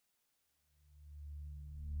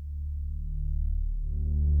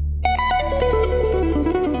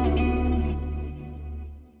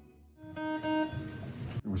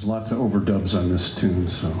There's lots of overdubs on this tune,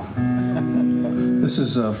 so. This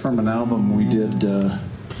is from an album we did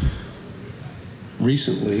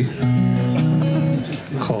recently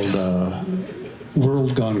called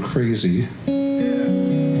World Gone Crazy.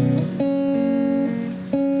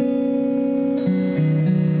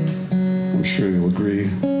 I'm sure you'll agree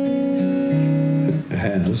it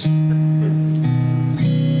has.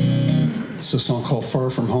 It's a song called Far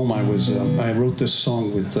From Home. I wrote this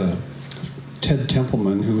song with Ted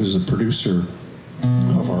Templeman, who was the producer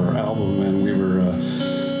of our album, and we were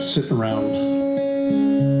sitting around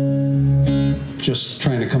just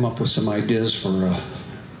trying to come up with some ideas for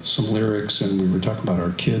some lyrics, and we were talking about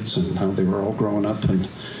our kids and how they were all growing up and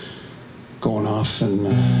going off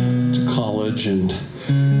and to college, and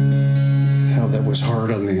how that was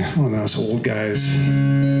hard on us old guys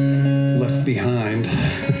left behind.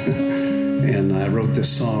 And I wrote this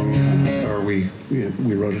song, or we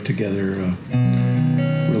wrote it together,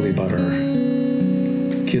 really about our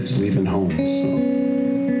kids leaving home. So.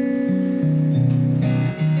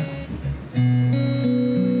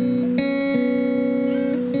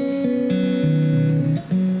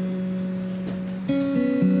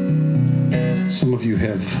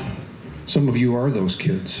 Some of you are those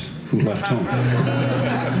kids who left home.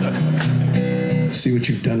 See what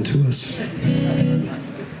you've done to us.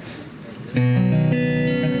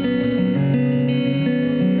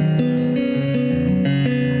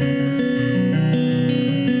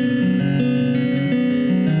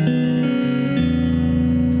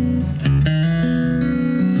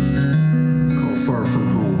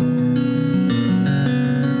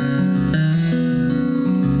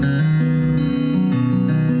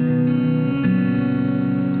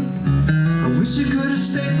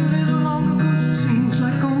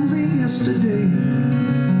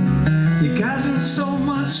 You got so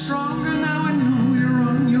much stronger now.